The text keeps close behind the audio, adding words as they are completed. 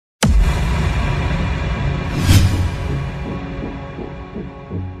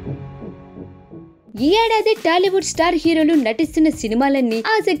ఈ ఏడాది టాలీవుడ్ స్టార్ హీరోలు నటిస్తున్న సినిమాలన్నీ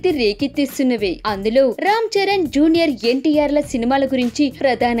ఆసక్తి రేకెత్తిస్తున్నవే. అందులో రామ్ చరణ్ జూనియర్ ఎన్టీఆర్ ల సినిమాల గురించి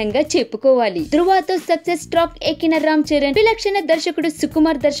ప్రధానంగా చెప్పుకోవాలి. ధృవాతో సక్సెస్ ట్రాక్ ఎక్కిన రామ్ చరణ్ విలక్షణ దర్శకుడు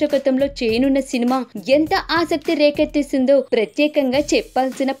సుకుమార్ దర్శకత్వంలో చేయనున్న సినిమా ఎంత ఆసక్తి రేకెత్తిస్తుందో ప్రత్యేకంగా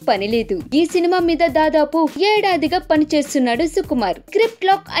చెప్పాల్సిన పని లేదు. ఈ సినిమా మీద దాదాపు ఏడాదిగా పనిచేస్తున్నాడు సుకుమార్. స్క్రిప్ట్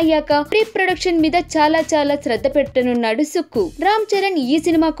లాక్ అయ్యాక ప్రీ ప్రొడక్షన్ మీద చాలా శ్రద్ధ పెట్టనున్నాడు సుక్కు. రామ్ చరణ్ ఈ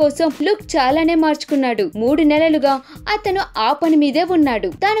సినిమా కోసం లుక్ చాలానే మార్చుకున్నాడు. 3 నెలలుగా అతను ఆ పని మీదే ఉన్నాడు.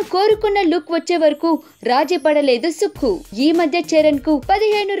 తాను కోరుకున్న లుక్ వచ్చే వరకు రాజీ పడలేదు సుక్కు. ఈ మధ్య చరణ్ కు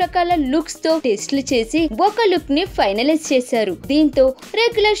 15 రకాల లుక్స్ తో టెస్టులు చేసి ఒక లుక్ ని ఫైనలైజ్ చేశారు. దీంతో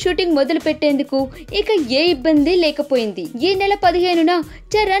రెగ్యులర్ షూటింగ్ మొదలు పెట్టేందుకు ఇక ఏ ఇబ్బంది లేకపోయింది. ఈ నెల 15న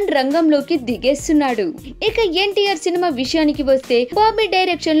చరణ్ రంగంలోకి దిగేస్తున్నాడు. ఇక ఎన్టీఆర్ సినిమా విషయానికి వస్తే బాబీ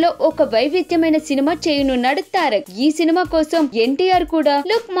డైరెక్షన్ లో ఒక వైవిధ్యమైన సినిమా చేయనున్నాడు తారక్. ఈ సినిమా కోసం ఎన్టీఆర్ కూడా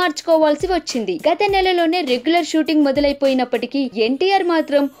లుక్ మార్చుకోవాల్సి వచ్చింది. గత నెలలోనే రెగ్యులర్ షూటింగ్ మొదలైపోయినప్పటికీ ఎన్టీఆర్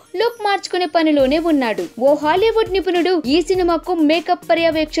మాత్రం లుక్ మార్చుకునే పనిలోనే ఉన్నాడు. ఓ హాలీవుడ్ నిపుణుడు ఈ సినిమాకు మేకప్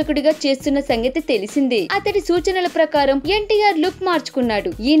పర్యవేక్షకుడిగా చేస్తున్న సంగతి తెలిసిందే. అతడి సూచనల ప్రకారం ఎన్టీఆర్ లుక్ మార్చుకున్నాడు.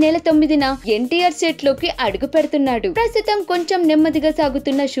 ఈ నెల 9న ఎన్టీఆర్ సెట్ లోకి అడుగు పెడుతున్నాడు. ప్రస్తుతం కొంచెం నెమ్మదిగా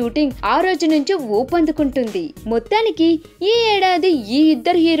సాగుతున్న షూటింగ్ ఆ రోజు నుంచి ఊపందుకుంటుంది. మొత్తానికి ఈ ఏడాది ఈ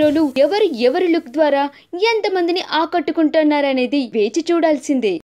ఇద్దరు హీరోలు ఎవరి లుక్ ద్వారా ఎంతమందిని ఆకట్టుకుంటున్నారనేది వేచి చూడాల్సిందే.